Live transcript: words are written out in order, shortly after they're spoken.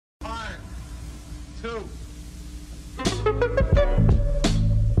2.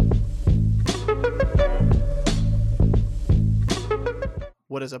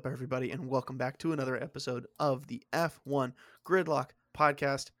 What is up, everybody, and welcome back to another episode of the F1 Gridlock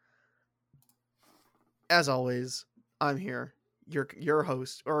podcast. As always, I'm here, your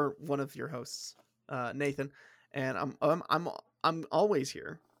host, or one of your hosts, Nathan, and I'm always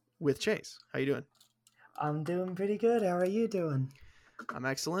here with Chase. How you doing? I'm doing pretty good. How are you doing? I'm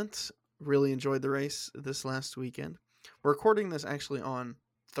excellent. Really enjoyed the race this last weekend. We're recording this actually on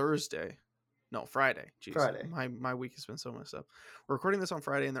Thursday. No, Friday. Jeez, Friday. My week has been so messed up. We're recording this on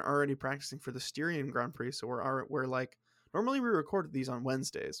Friday, and they're already practicing for the Styrian Grand Prix. So we're like, normally we record these on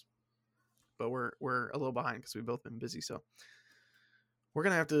Wednesdays, but we're a little behind because we've both been busy. So we're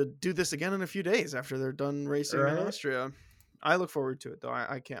gonna have to do this again in a few days after they're done racing in Austria. I look forward to it though.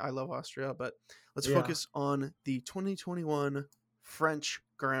 I love Austria, but let's focus on the 2021 French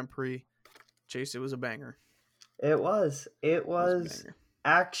Grand Prix. Chase, it was a banger. It was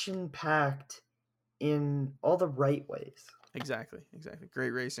action packed in all the right ways. Exactly.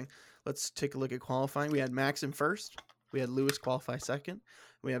 Great racing. Let's take a look at qualifying. We had Max in first. We had Lewis qualify second.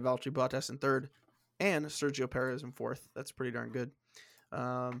 We had Valtteri Bottas in third, and Sergio Perez in fourth. That's pretty darn good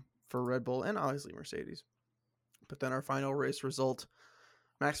for Red Bull and obviously Mercedes. But then our final race result: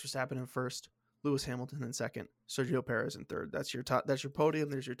 Max Verstappen in first, Lewis Hamilton in second, Sergio Perez in third. That's your podium.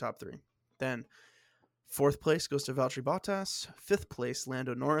 There's your top three. Then fourth place goes to Valtteri Bottas. Fifth place,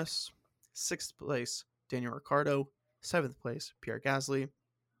 Lando Norris. Sixth place, Daniel Ricciardo. Seventh place, Pierre Gasly.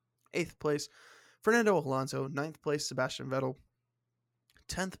 Eighth place, Fernando Alonso. Ninth place, Sebastian Vettel.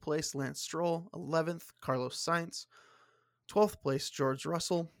 10th place, Lance Stroll. 11th, Carlos Sainz. 12th place, George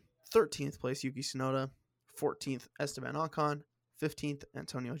Russell. 13th place, Yuki Tsunoda. 14th, Esteban Ocon. 15th,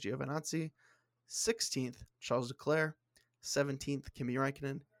 Antonio Giovinazzi. 16th, Charles Leclerc. 17th, Kimi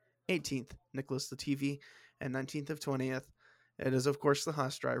Räikkönen. 18th, Nicholas Latifi. And 19th of 20th, it is, of course, the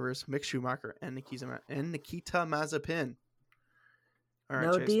Haas drivers, Mick Schumacher and Nikita Mazepin. All right,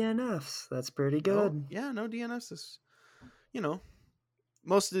 no Chase. DNFs. That's pretty good. No DNFs.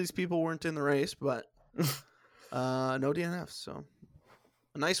 Most of these people weren't in the race, but no DNFs. So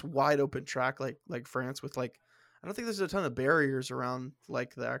a nice wide open track like France with I don't think there's a ton of barriers around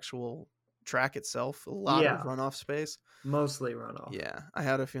the actual track itself. A lot of runoff space. Mostly runoff. Yeah, I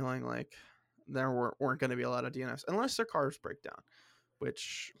had a feeling there weren't going to be a lot of DNFs unless their cars break down,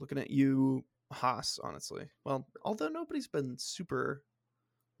 which, looking at you, Haas, honestly. Well, although nobody's been super...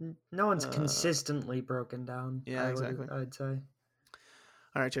 No one's consistently broken down. Yeah, exactly. I'd say.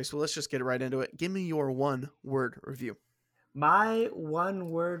 All right, Chase, well, let's just get right into it. Give me your one-word review. My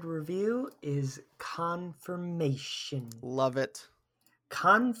one-word review is confirmation. Love it.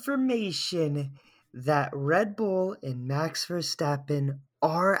 Confirmation that Red Bull and Max Verstappen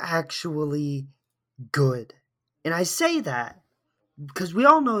are actually good. And I say that because we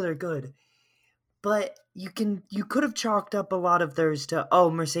all know they're good. But you could have chalked up a lot of theirs to,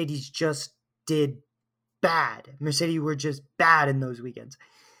 Mercedes just did bad. Mercedes were just bad in those weekends.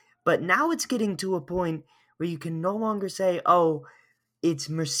 But now it's getting to a point where you can no longer say, it's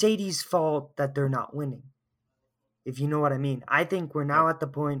Mercedes' fault that they're not winning. If you know what I mean. I think we're now at the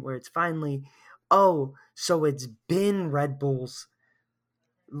point where it's finally, so it's been Red Bull's,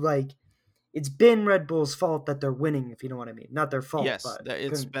 it's been Red Bull's fault that they're winning, if you know what I mean. Not their fault, yes, but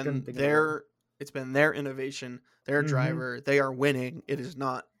it's been their innovation, their driver. They are winning. It is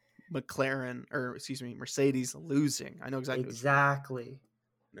not Mercedes losing. I know exactly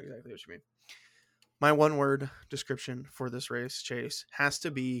what you mean. My one-word description for this race, Chase, has to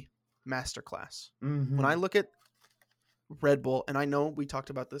be masterclass. Mm-hmm. When I look at Red Bull, and I know we talked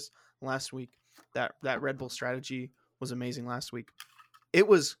about this last week, that Red Bull strategy was amazing last week. It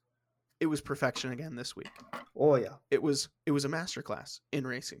was perfection again this week. Oh yeah. It was a masterclass in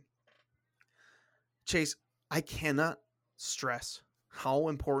racing. Chase, I cannot stress how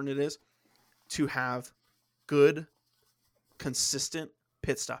important it is to have good, consistent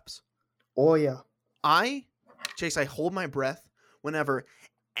pit stops. Oh yeah. I hold my breath whenever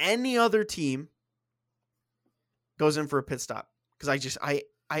any other team goes in for a pit stop because I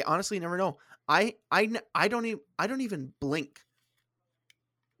honestly never know. I don't even blink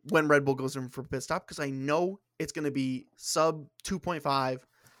when Red Bull goes in for a pit stop because I know it's going to be sub 2.5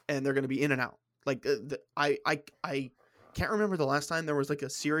 and they're going to be in and out. I can't remember the last time there was a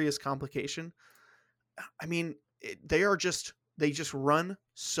serious complication. I mean, they just run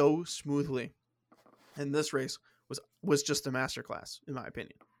so smoothly. And this race was just a masterclass, in my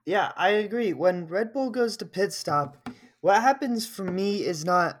opinion. Yeah, I agree. When Red Bull goes to pit stop, what happens for me is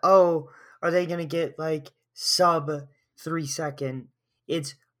not, are they going to get sub 3 second?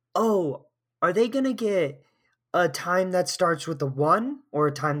 It's, are they going to get a time that starts with the 1 or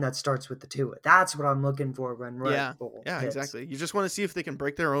a time that starts with the 2? That's what I'm looking for when Red Yeah. Bull Yeah, hits. exactly. You just want to see if they can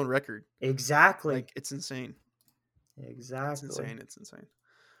break their own record. Exactly. Like, it's insane. Exactly. It's insane.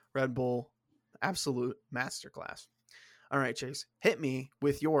 Red Bull, absolute masterclass. All right, Chase, hit me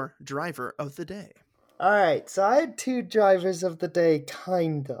with your driver of the day. All right, so I had 2 drivers of the day,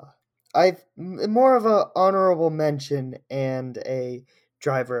 kinda. I've more of a honorable mention and a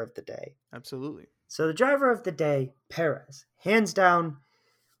driver of the day. Absolutely. So the driver of the day, Perez, hands down,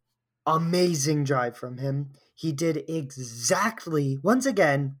 amazing drive from him. He did exactly, once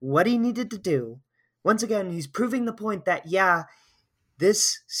again, what he needed to do. Once again, he's proving the point that, yeah,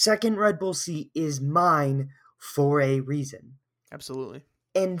 this second Red Bull seat is mine for a reason. Absolutely.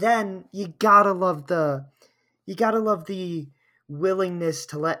 And then you gotta love the willingness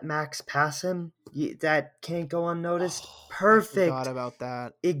to let Max pass him. That can't go unnoticed. Perfect. I forgot about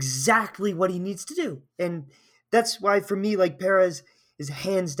that. Exactly what he needs to do. And that's why for me, like, Perez is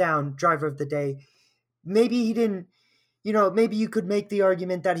hands down driver of the day. Maybe he didn't, maybe you could make the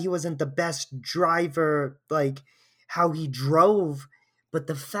argument that he wasn't the best driver, like how he drove, but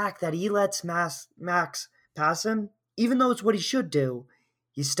the fact that he lets Max pass him, even though it's what he should do,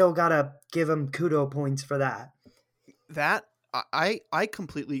 you still gotta give him kudo points for that. That I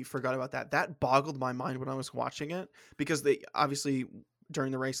completely forgot about that. That boggled my mind when I was watching it, because they obviously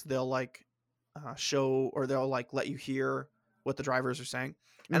during the race they'll like show, or they'll like let you hear what the drivers are saying.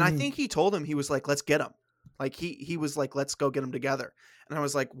 And I think he told him, he was like, let's get him. Like he was like, let's go get him together. And I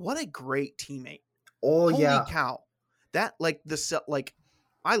was like, what a great teammate. Oh, Holy yeah. cow. That like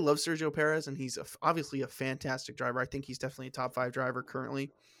I love Sergio Perez, and he's obviously a fantastic driver. I think he's definitely a top 5 driver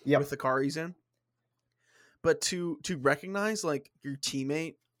currently with the car he's in. But to recognize like your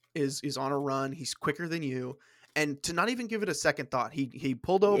teammate is on a run, he's quicker than you, and to not even give it a second thought, he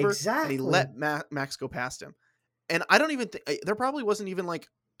pulled over and he let Max go past him. And I don't even think there probably wasn't even like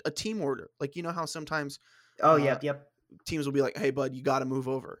a team order. Like, you know how sometimes teams will be like, hey bud, you got to move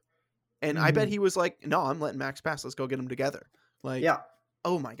over. And I bet he was like, no, I'm letting Max pass. Let's go get him together. Like,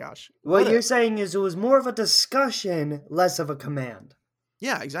 oh my gosh. What you're saying is it was more of a discussion, less of a command.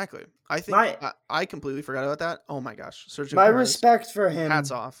 Yeah, exactly. I think I completely forgot about that. Oh my gosh. Sergio my Perez, respect for him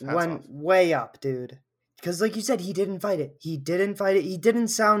hats off. went way up, dude. Because like you said, he didn't fight it. He didn't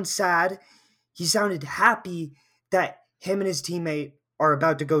sound sad. He sounded happy that him and his teammate are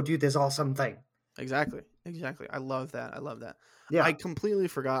about to go do this awesome thing. Exactly. I love that. Yeah. I completely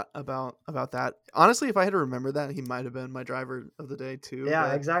forgot about that. Honestly, if I had to remember that, he might have been my driver of the day too.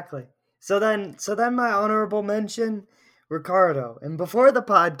 Yeah, exactly. So then my honorable mention, Ricardo. And before the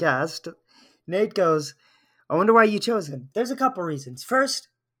podcast, Nate goes, I wonder why you chose him. There's a couple reasons. First,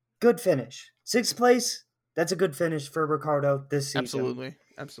 good finish. 6th place, that's a good finish for Ricardo this season.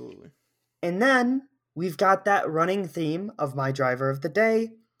 Absolutely. And then we've got that running theme of my driver of the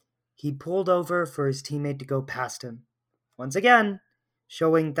day. He pulled over for his teammate to go past him. Once again,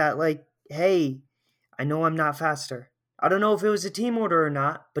 showing that, like, hey, I know I'm not faster. I don't know if it was a team order or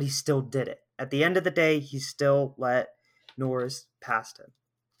not, but he still did it. At the end of the day, he still let Norris past him.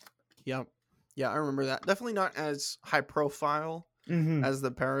 Yep. Yeah, I remember that. Definitely not as high profile as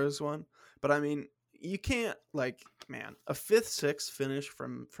the Perez one. But I mean, you can't, like, man, a 5th, 6th finish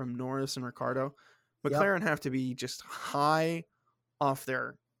from Norris and Ricardo. McLaren have to be just high on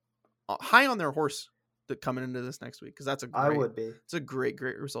their horse coming into this next week, because it's a great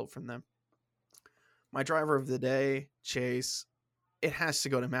result from them. My driver of the day, Chase, it has to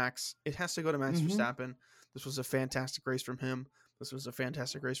go to Max. It has to go to Max Verstappen. This was a fantastic race from him. This was a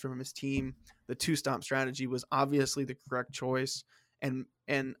fantastic race from his team. The 2-stop strategy was obviously the correct choice, and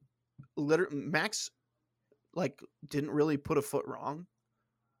literally Max like didn't really put a foot wrong.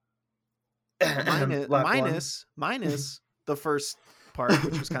 minus the first part,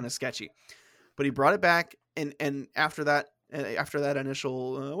 which was kind of sketchy, but he brought it back, and after that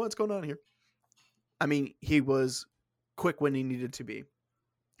initial what's going on here, I mean, he was quick when he needed to be.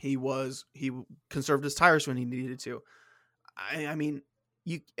 He conserved his tires when he needed to. I mean,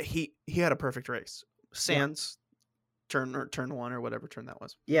 he had a perfect race. Sans turn 1 or whatever turn that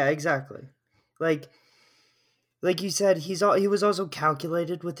was. Yeah, exactly. Like you said, he was also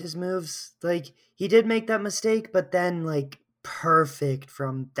calculated with his moves. Like, he did make that mistake, but then, like, perfect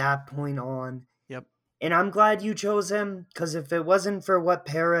from that point on. Yep. And I'm glad you chose him, because if it wasn't for what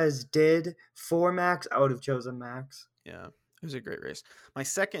Perez did for Max, I would have chosen Max. Yeah, it was a great race. My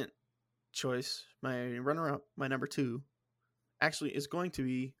second choice, my runner-up, my number 2, actually is going to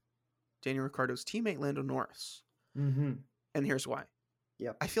be Daniel Ricciardo's teammate, Lando Norris. Mm-hmm. And here's why.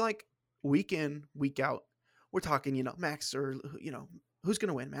 Yep. I feel like week in, week out, we're talking, Max, or, who's going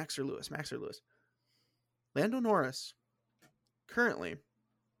to win, Max or Lewis? Max or Lewis? Lando Norris currently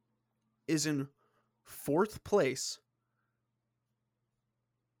is in 4th place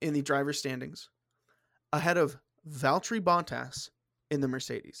in the driver's standings, ahead of Valtteri Bottas in the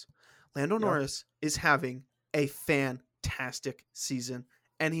Mercedes. Lando Norris is having a fantastic season,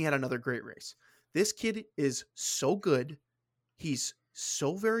 and he had another great race. This kid is so good. He's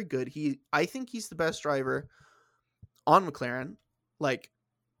so very good. I think he's the best driver on McLaren. Like,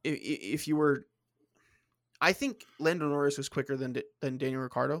 if you were, I think Lando Norris is quicker than Daniel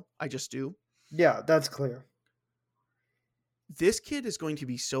Ricciardo. I just do. Yeah, that's clear. This kid is going to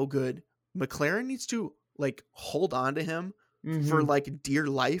be so good. McLaren needs to like hold on to him for like dear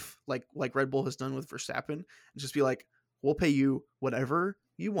life, like Red Bull has done with Verstappen, and just be like, we'll pay you whatever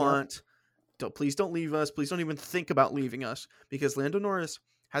you want. Please don't leave us. Please don't even think about leaving us, because Lando Norris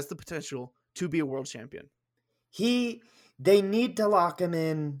has the potential to be a world champion. They need to lock him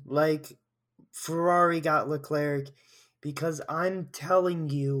in like Ferrari got Leclerc, because I'm telling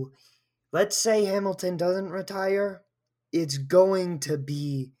you, let's say Hamilton doesn't retire, it's going to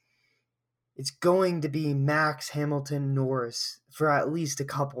be Max, Hamilton, Norris for at least a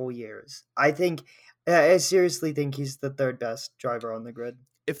couple years. I seriously think he's the 3rd best driver on the grid.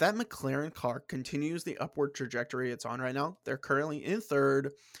 If that McLaren car continues the upward trajectory it's on right now, they're currently in 3rd.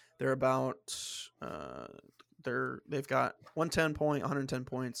 They're about they've got 110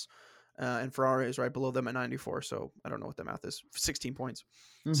 points, and Ferrari is right below them at 94. So I don't know what the math is. 16 points,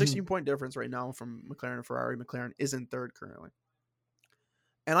 16-point difference right now from McLaren and Ferrari. McLaren is in 3rd currently,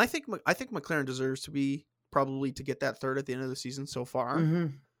 and I think McLaren deserves to be probably to get that 3rd at the end of the season so far.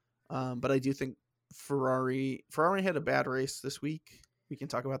 But I do think Ferrari had a bad race this week. We can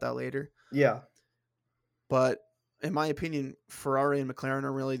talk about that later. Yeah. But in my opinion, Ferrari and McLaren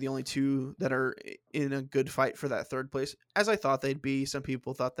are really the only two that are in a good fight for that 3rd place, as I thought they'd be. Some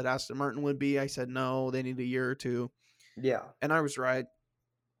people thought that Aston Martin would be. I said, no, they need a year or two. Yeah. And I was right.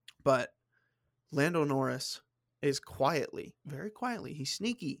 But Lando Norris is very quietly, he's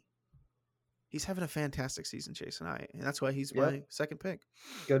sneaky. He's having a fantastic season, Chase, and that's why he's my 2nd pick.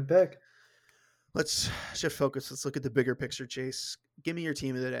 Good pick. Let's shift focus. Let's look at the bigger picture, Chase. Give me your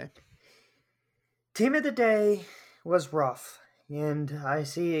team of the day. Team of the day was rough, and I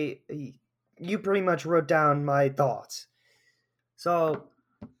see you pretty much wrote down my thoughts. So,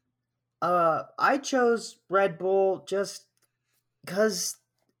 I chose Red Bull just because,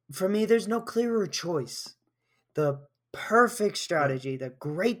 for me, there's no clearer choice. The perfect strategy, the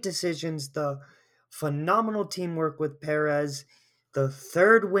great decisions, the phenomenal teamwork with Perez, the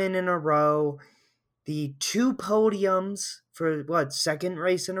 3rd win in a row, the 2 podiums for 2nd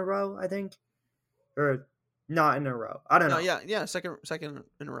race in a row, I think, or not in a row. I don't know. Yeah, second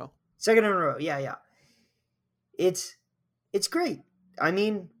in a row. 2nd in a row. Yeah. It's great. I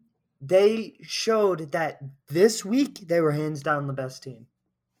mean, they showed that this week they were hands down the best team.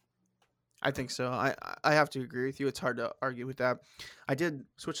 I think so. I have to agree with you. It's hard to argue with that. I did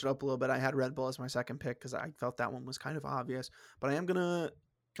switch it up a little bit. I had Red Bull as my 2nd pick because I felt that one was kind of obvious. But I am gonna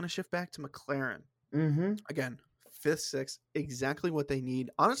shift back to McLaren. Again, 5th, 6th, exactly what they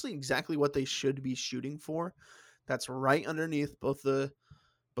need. Honestly, exactly what they should be shooting for. That's right underneath both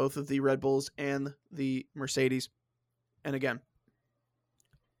of the Red Bulls and the Mercedes. And again,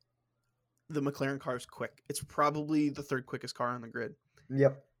 the McLaren car is quick. It's probably the 3rd quickest car on the grid.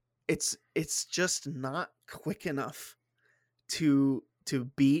 Yep. It's just not quick enough to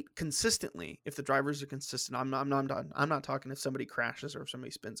beat consistently if the drivers are consistent. I'm not talking if somebody crashes or if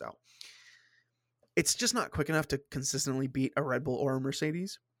somebody spins out. It's just not quick enough to consistently beat a Red Bull or a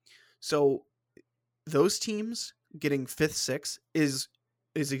Mercedes. So those teams getting 5th, 6th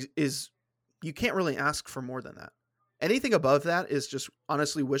is you can't really ask for more than that. Anything above that is just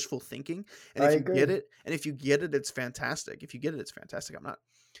honestly wishful thinking. And if you get it, it's fantastic. If you get it, it's fantastic. I'm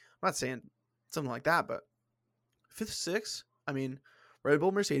not saying something like that, but 5th, 6th, I mean, Red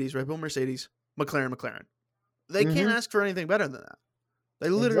Bull, Mercedes, McLaren. They can't ask for anything better than that. They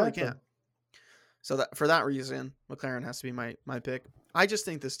literally can't. So that for that reason, McLaren has to be my pick. I just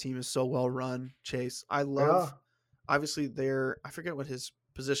think this team is so well run, Chase. I love, obviously I forget what his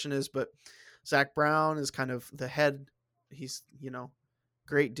position is, but Zach Brown is kind of the head. He's,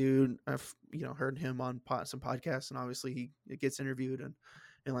 great dude. I've, heard him on some podcasts, and obviously he gets interviewed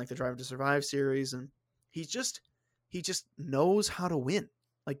in like the Drive to Survive series. And he just knows how to win.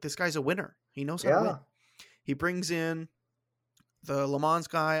 Like, this guy's a winner. He knows how to win. He brings in the Le Mans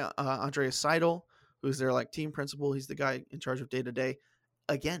guy, Andreas Seidel, who's their like team principal. He's the guy in charge of day to day.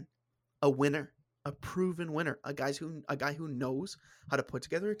 Again, a winner, a proven winner, a guy who knows how to put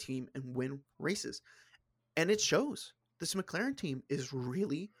together a team and win races. And it shows. this McLaren team is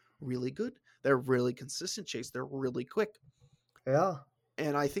really, really good. They're really consistent, Chase. They're really quick. Yeah.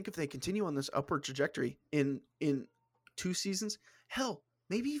 And I think if they continue on this upward trajectory in 2 seasons, hell,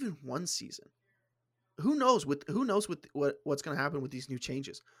 maybe even 1 season, who knows what's going to happen with these new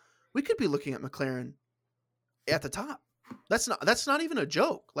changes? We could be looking at McLaren at the top. That's not even a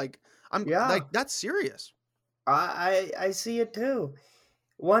joke. Like that's serious. I see it too.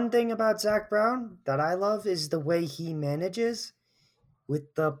 One thing about Zach Brown that I love is the way he manages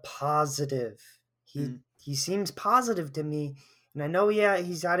with the positive. He seems positive to me, and I know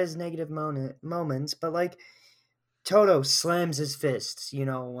he's had his negative moments, but like Toto slams his fists,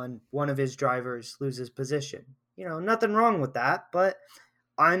 when one of his drivers loses position. Nothing wrong with that, but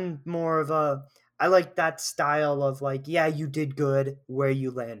I'm more of I like that style of like, yeah, you did good where you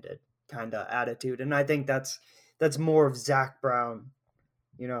landed kind of attitude, and I think that's more of Zach Brown.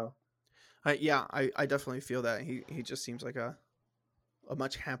 I definitely feel that he just seems like a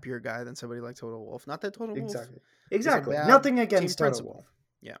much happier guy than somebody like Toto Wolff. Not that Toto Wolff exactly nothing against Toto Wolff.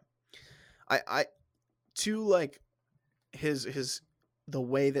 Yeah, I to like his the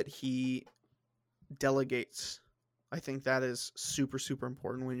way that he delegates. I think that is super, super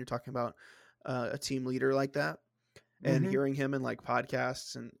important when you're talking about a team leader like that, and hearing him in like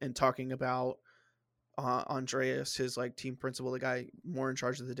podcasts and talking about Andreas, his like team principal, the guy more in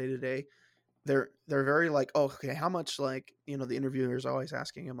charge of the day to day. They're very like, oh, okay, how much, like, the interviewer is always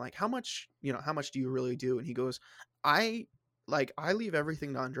asking him like, how much do you really do? And he goes, I leave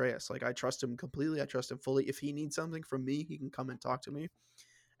everything to Andreas. Like, I trust him completely. I trust him fully. If he needs something from me, he can come and talk to me.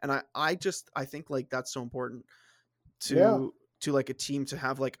 And I think like that's so important to like a team to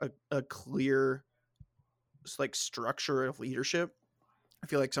have like a clear like structure of leadership. I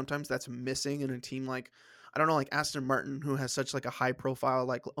feel like sometimes that's missing in a team like, I don't know, like Aston Martin, who has such like a high profile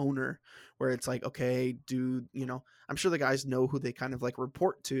like owner, where it's like, okay, dude, I'm sure the guys know who they kind of like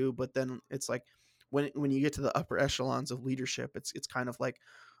report to, but then it's like when you get to the upper echelons of leadership, it's kind of like,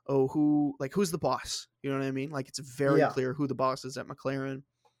 oh, who's the boss? You know what I mean? Like, it's very clear who the boss is at McLaren,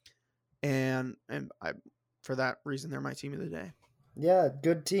 and for that reason, they're my team of the day. Yeah,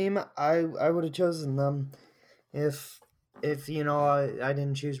 good team. I would have chosen them if I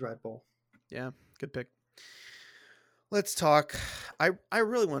didn't choose Red Bull. Yeah, good pick. Let's talk. I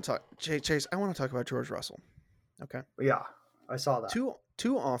really want to talk, Chase. I want to talk about George Russell. Okay. Yeah, I saw that.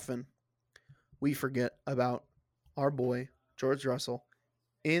 Too often, we forget about our boy George Russell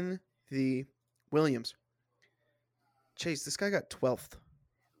in the Williams. Chase, this guy got 12th.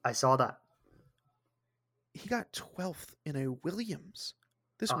 I saw that. He got 12th in a Williams.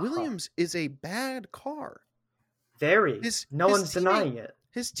 This Williams is a bad car. Very. No one's denying it.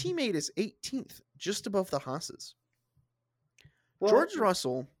 His teammate is 18th, just above the Haas's. Well, George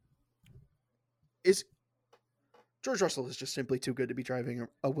Russell is just simply too good to be driving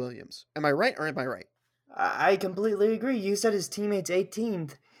a Williams. Am I right or am I right? I completely agree. You said his teammate's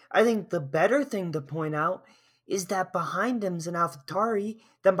 18th. I think the better thing to point out is that behind him's an AlphaTauri,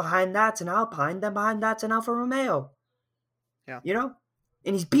 then behind that's an Alpine, then behind that's an Alfa Romeo. Yeah.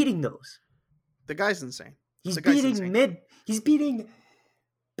 And he's beating those. The guy's insane. He's beating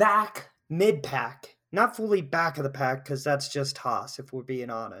back mid-pack. Not fully back of the pack, because that's just Haas, if we're being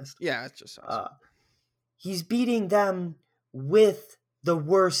honest. Yeah, it's just Haas. He's beating them with the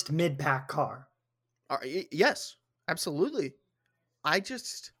worst mid-pack car. Yes, absolutely. I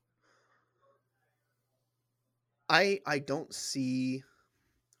just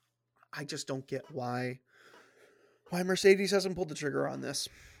don't get why Mercedes hasn't pulled the trigger on this.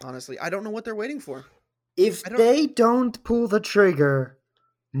 Honestly, I don't know what they're waiting for. If they don't pull the trigger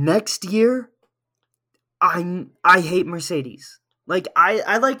next year, I hate Mercedes. Like,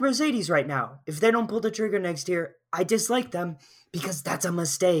 I like Mercedes right now. If they don't pull the trigger next year, I dislike them because that's a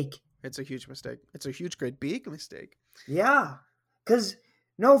mistake. It's a huge mistake. It's a huge, great, big mistake. Yeah, because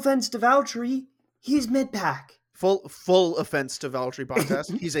no offense to Valtteri, he's mid-pack. Full offense to Valtteri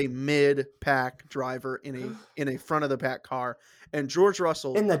Bottas. He's a mid-pack driver in a front of the pack car, and George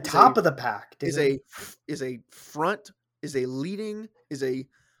Russell in the top of the pack is a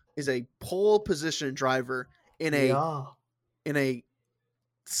pole position driver in a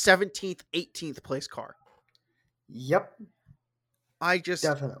 17th, 18th place car. Yep.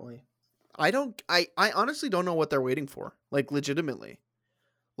 Definitely. I honestly don't know what they're waiting for. Like, legitimately.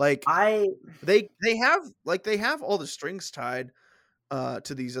 Like, they have all the strings tied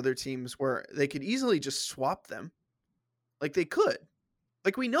to these other teams where they could easily just swap them. Like, they could.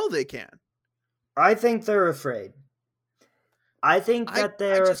 Like, we know they can. I think they're afraid. I think that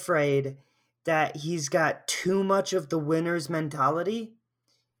they're afraid that he's got too much of the winner's mentality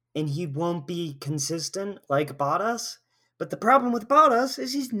and he won't be consistent like Bottas. But the problem with Bottas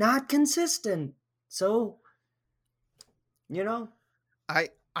is he's not consistent. So, you know. I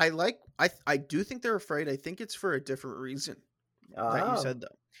do think they're afraid. I think it's for a different reason that you said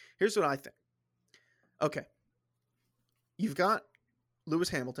though. Here's what I think. Okay. You've got Lewis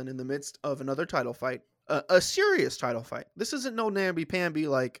Hamilton in the midst of another title fight, a serious title fight. This isn't no namby-pamby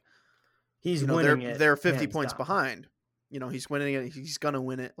like he's winning it. They're 50 points behind. He's winning it. He's going to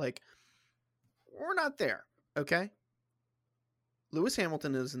win it. Like, we're not there, okay? Lewis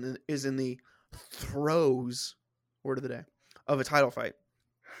Hamilton is in the throes, word of the day, of a title fight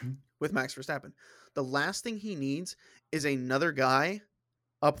with Max Verstappen. The last thing he needs is another guy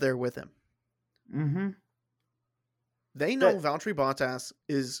up there with him. Mm-hmm. They know Valtteri Bottas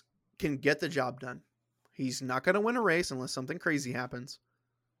can get the job done. He's not going to win a race unless something crazy happens.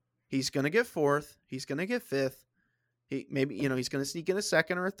 He's going to get fourth. He's going to get fifth. He's going to sneak in a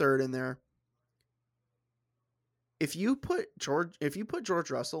second or a third in there. If you put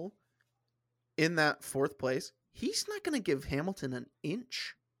George Russell in that fourth place, he's not going to give Hamilton an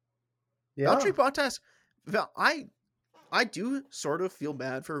inch. Yeah. Valtteri Bottas, I do sort of feel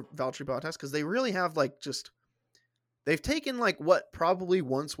bad for Valtteri Bottas because they really have they've taken what probably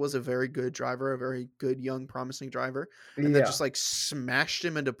once was a very good driver, a very good young promising driver, and then just smashed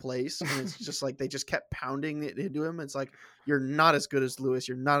him into place. And it's just they just kept pounding it into him. It's like, you're not as good as Lewis.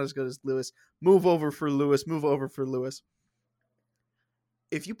 You're not as good as Lewis. Move over for Lewis. Move over for Lewis.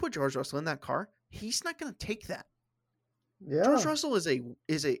 If you put George Russell in that car, he's not going to take that. Yeah. George Russell is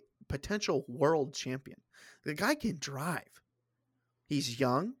a potential world champion. The guy can drive. He's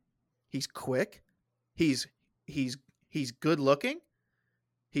young. He's quick. He's good looking.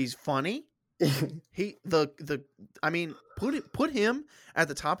 He's funny. Put him at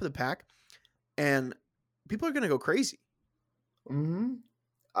the top of the pack, and people are gonna go crazy. Mm-hmm.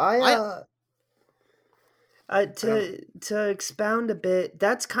 To expound a bit,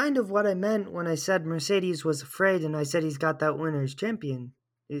 that's kind of what I meant when I said Mercedes was afraid, and I said he's got that winner's champion,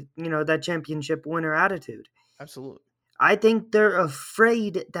 that championship winner attitude. Absolutely. I think they're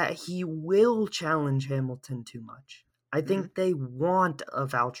afraid that he will challenge Hamilton too much. I think they want a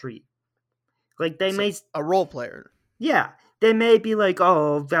Valtteri. A role player. Yeah. They may be like,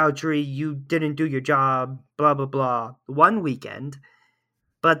 oh, Valtteri, you didn't do your job, blah, blah, blah, one weekend.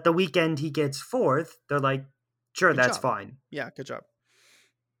 But the weekend he gets fourth, they're like, sure, that's fine. Yeah, good job.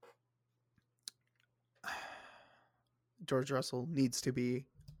 George Russell needs to be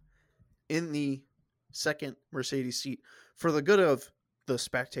in the second Mercedes seat for the good of the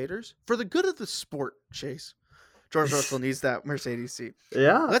spectators, for the good of the sport, Chase. George Russell needs that Mercedes seat.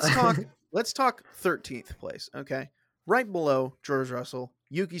 Yeah. Let's talk 13th place, okay? Right below George Russell,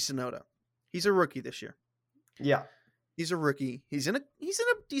 Yuki Tsunoda. He's a rookie this year. Yeah. He's a rookie. He's in a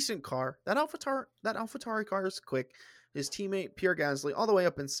decent car. That AlphaTauri car is quick. His teammate Pierre Gasly all the way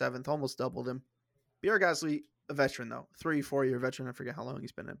up in 7th, almost doubled him. Pierre Gasly, a veteran though, 3-4 year veteran. I forget how long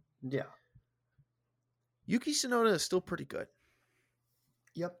he's been in. Yeah. Yuki Tsunoda is still pretty good.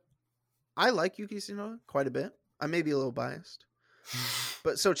 Yep. I like Yuki Tsunoda quite a bit. I may be a little biased.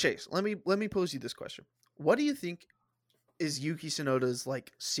 But so Chase, let me pose you this question. What do you think is Yuki Tsunoda's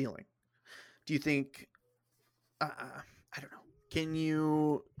ceiling? Do you think I don't know. Can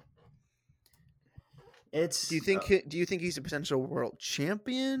you Do you think he's a potential world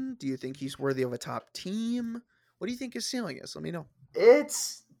champion? Do you think he's worthy of a top team? What do you think his ceiling is? Let me know.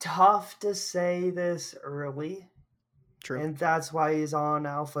 It's tough to say this early. True. And that's why he's on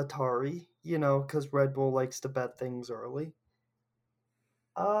AlphaTauri, because Red Bull likes to bet things early.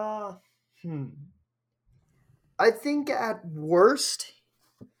 I think at worst,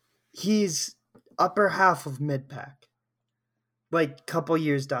 he's upper half of mid-pack. Couple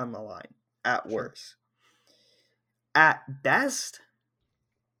years down the line, at worst. At best,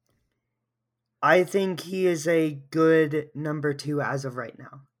 I think he is a good number 2 as of right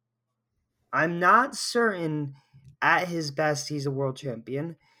now. I'm not certain at his best he's a world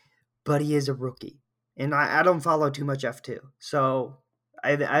champion, but he is a rookie. And I don't follow too much F2, so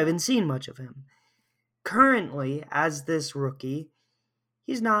I haven't seen much of him. Currently, as this rookie,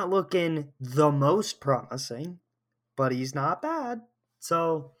 he's not looking the most promising, but he's not bad.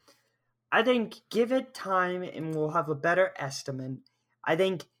 So I think give it time and we'll have a better estimate. I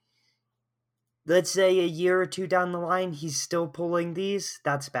think, let's say a year or 2 down the line, he's still pulling these.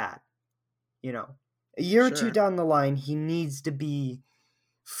 That's bad. A year or 2 down the line, he needs to be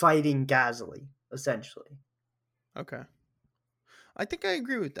fighting Gasly, essentially. Okay. I think I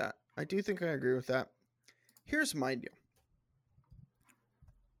agree with that. I do think I agree with that. Here's my deal.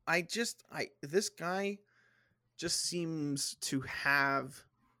 This guy just seems to have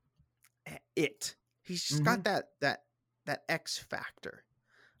it. He's just got that that X factor.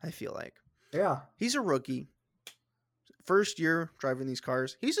 I feel like Yeah. he's a rookie, first year driving these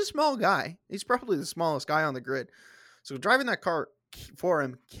cars. He's a small guy. He's probably the smallest guy on the grid. So driving that car for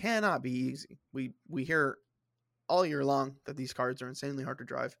him cannot be easy. We hear all year long that these cars are insanely hard to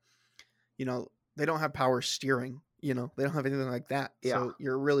drive. You know, they don't have power steering. You know, they don't have anything like that. Yeah. So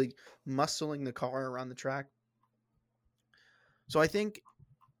you're really muscling the car around the track. So I think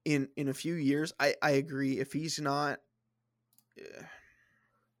in a few years, I agree. If he's not,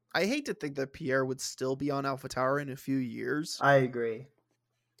 I hate to think that Pierre would still be on AlphaTauri in a few years. I agree.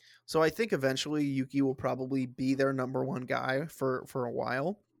 So I think eventually Yuki will probably be their number one guy for a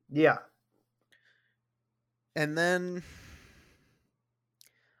while. Yeah. And then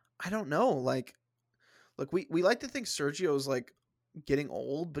I don't know, like, look, we like to think Sergio's like getting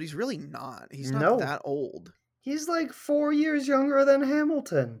old, but he's really not. He's not No. that old. He's like 4 years younger than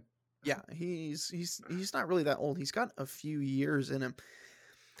Hamilton. Yeah, he's not really that old. He's got a few years in him.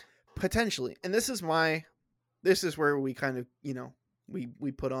 Potentially. And this is where we kind of, you know,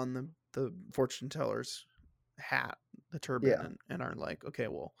 we put on the fortune teller's hat, the turban, Yeah. and are like, okay,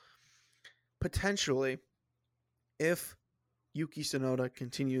 well, potentially, if Yuki Tsunoda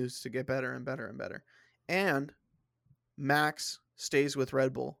continues to get better and better and better, and Max stays with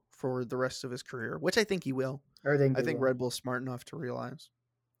Red Bull for the rest of his career, which I think he will. I think Red Bull's smart enough to realize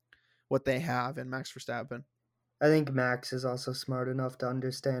what they have in Max Verstappen. I think Max is also smart enough to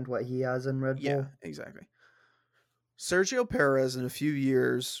understand what he has in Red Bull. Yeah, exactly. Sergio Perez in a few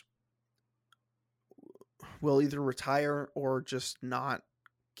years will either retire or just not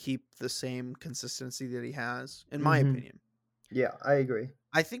keep the same consistency that he has, in my opinion. Yeah, I agree.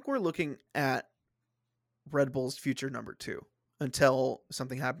 I think we're looking at Red Bull's future number 2 until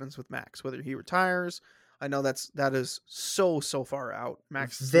something happens with Max, whether he retires. I know that is so far out.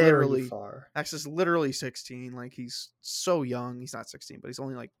 Max is Very far. Max is literally 16. Like, he's so young. He's not 16, but he's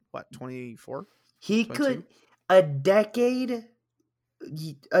only like what, 24? He 22? could a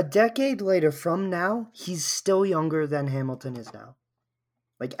decade later from now, he's still younger than Hamilton is now.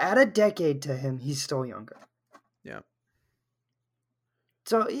 Like, add a decade to him, he's still younger. Yeah.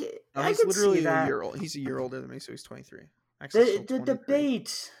 So I he's can literally see that. a year old. He's a year older than me, so he's 23. The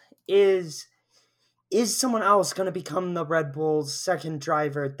debate is someone else going to become the Red Bull's second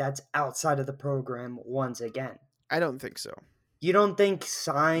driver that's outside of the program once again? I don't think so. You don't think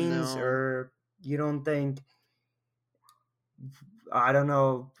Sainz, No. or you don't think, I don't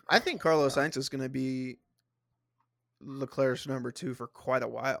know. I think Carlos Sainz is going to be Leclerc's number 2 for quite a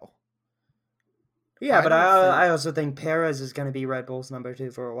while. Yeah, but I also think Perez is going to be Red Bull's number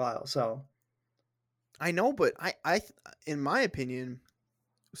 2 for a while. So I know, but I in my opinion,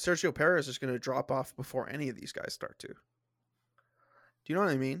 Sergio Perez is going to drop off before any of these guys start to. Do you know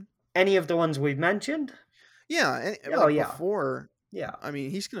what I mean? Any of the ones we've mentioned? Yeah. Before. Yeah. I mean,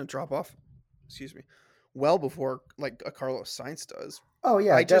 he's going to drop off. Excuse me. Well before like a Carlos Sainz does. Oh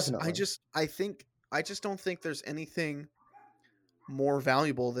yeah, definitely. I just don't think there's anything more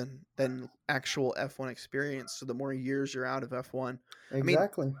valuable than actual F1 experience. So the more years you're out of F1,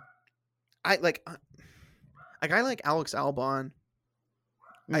 exactly. I mean, a guy like Alex Albon,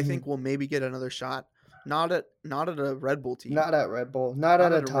 I think will maybe get another shot. Not at a Red Bull team. Not at Red Bull. Not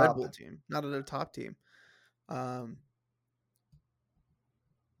at a top Red Bull team. Not at a top team. But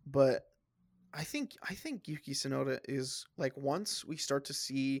I think Yuki Tsunoda is like, once we start to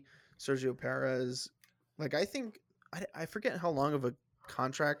see Sergio Perez, like, I think I forget how long of a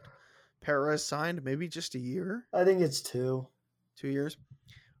contract Perez signed. Maybe just a year. I think it's 2 years.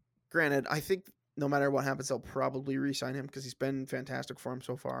 Granted, I think no matter what happens, they'll probably re-sign him because he's been fantastic for him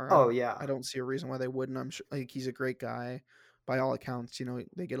so far. Oh yeah. I don't see a reason why they wouldn't. I'm sure, like, he's a great guy by all accounts. You know,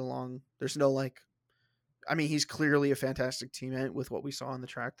 they get along. There's no I mean, he's clearly a fantastic teammate with what we saw on the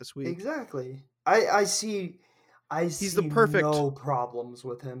track this week. Exactly. I see the perfect, no problems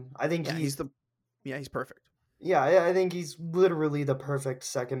with him. I think he's perfect. Yeah, I think he's literally the perfect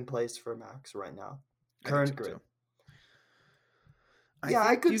second place for Max right now. Current grid.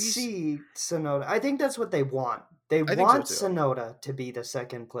 I could see Tsunoda. I think that's what they want. They want Tsunoda to be the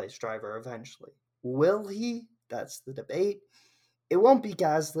second place driver eventually. Will he? That's the debate. It won't be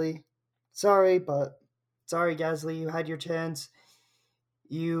Gasly. Sorry, Gasly, you had your chance.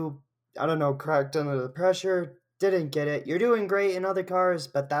 You, I don't know, cracked under the pressure. Didn't get it. You're doing great in other cars,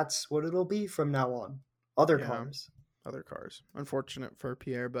 but that's what it'll be from now on. Other cars. Unfortunate for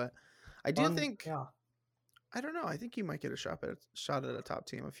Pierre, but I do think. Yeah. I don't know. I think he might get a shot at a top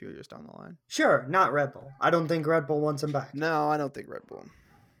team a few years down the line. Sure, not Red Bull. I don't think Red Bull wants him back. No, I don't think Red Bull.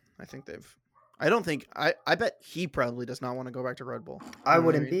 I bet he probably does not want to go back to Red Bull. I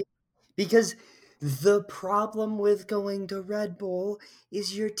wouldn't be, because The problem with going to Red Bull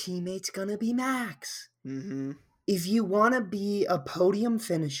is your teammate's gonna be Max. Mm-hmm. If you want to be a podium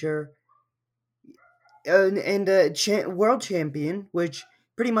finisher and a world champion, which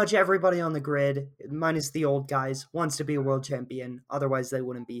pretty much everybody on the grid, minus the old guys, wants to be a world champion. Otherwise, they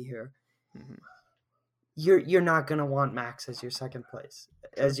wouldn't be here. Mm-hmm. You're not gonna want Max as your second place,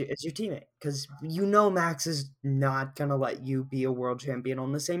 as your teammate, because you know Max is not gonna let you be a world champion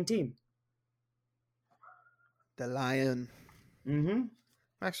on the same team. The Lion. Mm-hmm.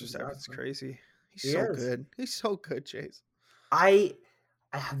 Max Verstappen's crazy. He's He so is. good. He's so good, Chase. I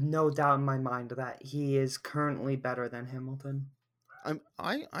have no doubt in my mind that he is currently better than Hamilton.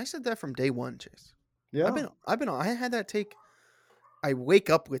 I said that from day one, Chase. Yeah. I had that take. I wake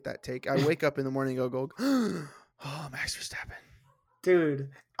up with that take. I wake up in the morning and go, oh, Max Verstappen. Dude,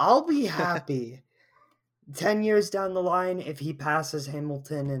 I'll be happy 10 years down the line if he passes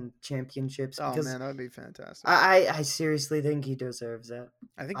Hamilton in championships. Oh Because man, that would be fantastic. I seriously think he deserves it.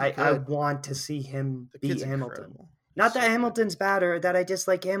 I think I want to see him the beat kid's Hamilton. incredible. Not So that good. Hamilton's bad or that I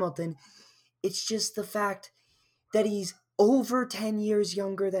dislike Hamilton. It's just the fact that he's over 10 years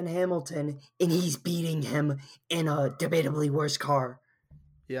younger than Hamilton and he's beating him in a debatably worse car.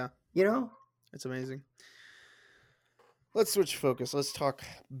 Yeah, You know? it's amazing. Let's switch focus. Let's talk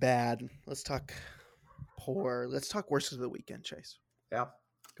bad. Let's talk poor. Let's talk worst of the weekend, Chase. Yeah.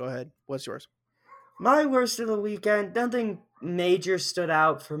 Go ahead. What's yours? My worst of the weekend, nothing major stood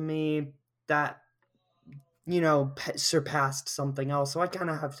out for me that, surpassed something else. So I kind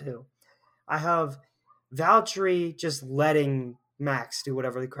of have two. I have Valtteri just letting Max do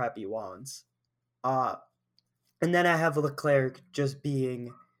whatever the crap he wants. And then I have Leclerc just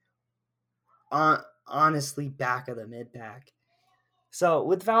being honestly back of the mid pack. So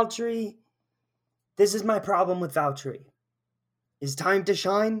with Valtteri, this is my problem with Valtteri. His time to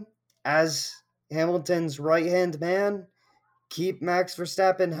shine as Hamilton's right-hand man, keep Max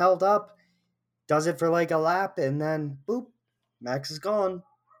Verstappen held up, does it for like a lap, and then boop, Max is gone.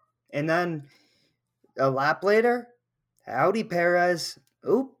 And then a lap later, howdy Perez,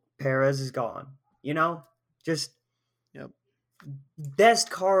 oop, Perez is gone. Just Yep. best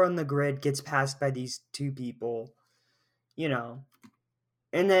car on the grid gets passed by these two people,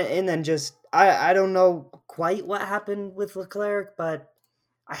 and then just I don't know quite what happened with Leclerc, but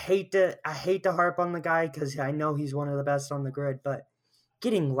I hate to harp on the guy because I know he's one of the best on the grid, but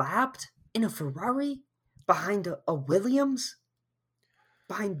getting lapped in a Ferrari behind a Williams,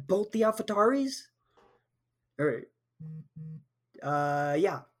 behind both the AlphaTauris, or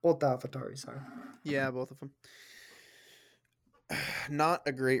both the AlphaTauris. Sorry. Yeah, both of them. Not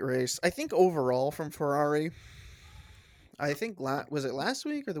a great race. I think overall from Ferrari, I think was it last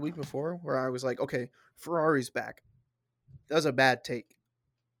week or the week before where I was like, okay, Ferrari's back. That was a bad take.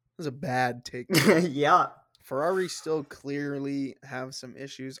 That was a bad take. Yeah. Ferrari still clearly have some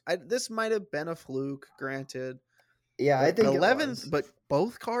issues. This might have been a fluke, granted. Yeah, I think 11th, but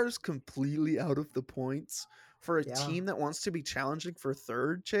both cars completely out of the points for a Yeah. team that wants to be challenging for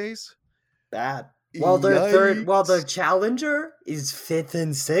third, Chase. Bad. While they're third, while the Yikes. challenger is 5th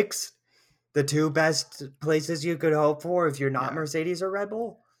and 6th, the two best places you could hope for if you're not Yeah. Mercedes or Red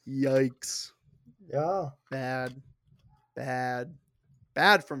Bull. Yikes. Yeah.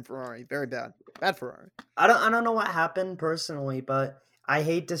 Bad from Ferrari. Very bad. Bad Ferrari. I don't know what happened personally, but I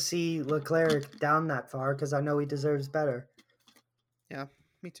hate to see Leclerc down that far because I know he deserves better. Yeah,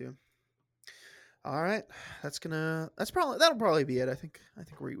 me too. All right, that'll probably be it. I think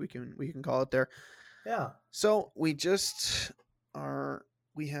we can call it there. Yeah. So we've had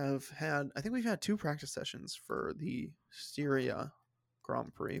 2 practice sessions for the Styria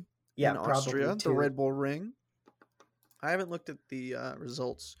Grand Prix Yeah, in Austria, probably the two. Red Bull Ring. I haven't looked at the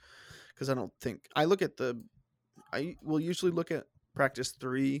results because I will usually look at practice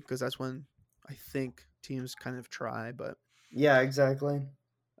 3 because that's when I think teams kind of try. But Yeah, exactly.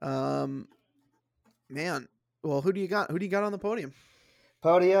 man, well, who do you got? Who do you got on the podium?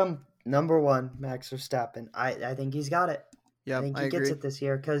 Podium number 1, Max Verstappen. I think he's got it. Yeah, I think he gets it this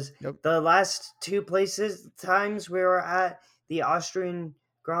year because Yep. the last 2 times we were at the Austrian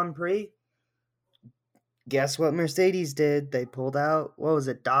Grand Prix, guess what Mercedes did? They pulled out, what was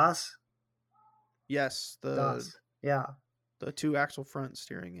it, DAS? Yes, DAS. Yeah. the 2 axle front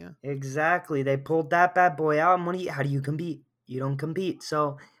steering. Yeah, Exactly. They pulled that bad boy out. And how do you compete? You don't compete.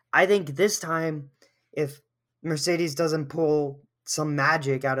 So I think this time, if Mercedes doesn't pull some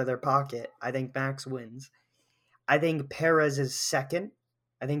magic out of their pocket, I think Max wins. I think Perez is second.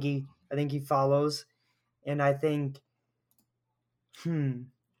 I think he follows, and I think,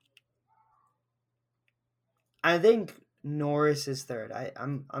 I think Norris is third.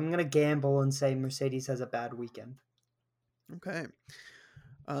 I'm gonna gamble and say Mercedes has a bad weekend. Okay.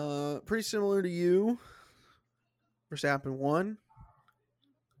 Pretty similar to you. Verstappen won.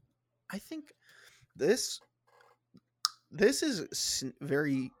 I think this is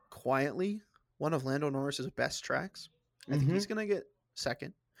very quietly one of Lando Norris's best tracks. I think he's going to get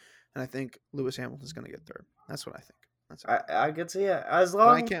second, and I think Lewis Hamilton's going to get third. That's what I think. That's I could see it. As but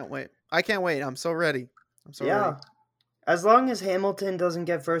long I can't wait. I can't wait. I'm so ready. Ready. As long as Hamilton doesn't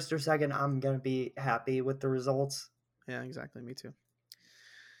get first or second, I'm going to be happy with the results. Yeah, exactly. Me too.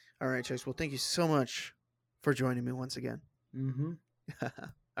 All right, Chase. Well, thank you so much for joining me once again. Mm-hmm.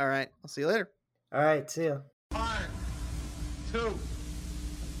 All right. I'll see you later. All right. See ya. 1,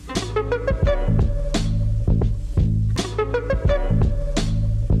 2.